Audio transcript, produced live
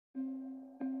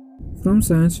From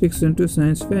science fiction to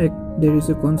science fact, there is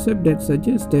a concept that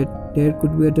suggests that there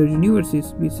could be other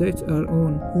universes besides our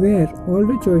own, where all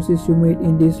the choices you made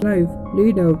in this life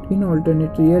played out in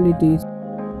alternate realities.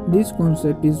 This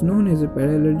concept is known as a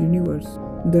parallel universe.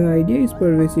 The idea is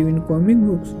pervasive in comic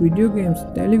books, video games,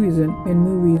 television, and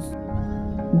movies.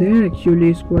 There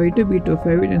actually is quite a bit of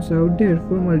evidence out there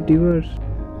for multiverse.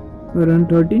 Around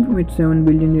 13.7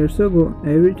 billion years ago,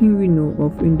 everything we know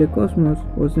of in the cosmos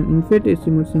was an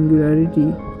infinitesimal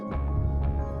singularity.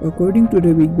 According to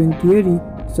the Big Bang Theory,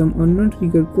 some unknown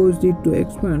trigger caused it to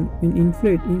expand and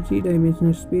inflate in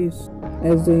three-dimensional space.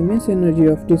 As the immense energy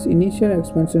of this initial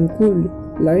expansion cooled,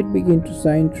 light began to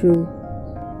shine through.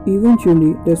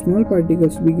 Eventually, the small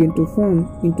particles began to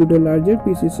form into the larger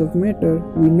pieces of matter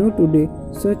we know today,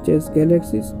 such as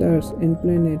galaxies, stars, and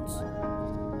planets.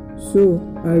 So,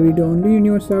 are we the only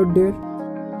universe out there?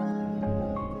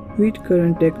 With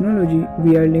current technology,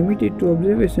 we are limited to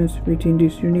observations within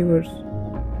this universe.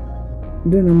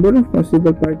 The number of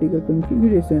possible particle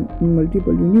configurations in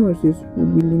multiple universes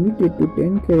would be limited to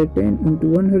 10^10 into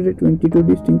 122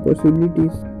 distinct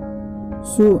possibilities.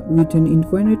 So, with an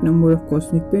infinite number of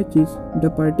cosmic patches, the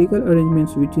particle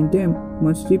arrangements within them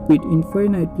must repeat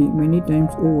infinitely many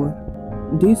times over.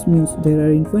 This means there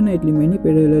are infinitely many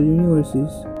parallel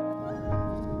universes.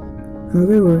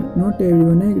 However, not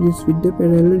everyone agrees with the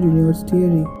parallel universe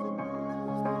theory.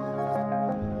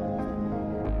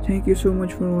 Thank you so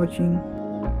much for watching.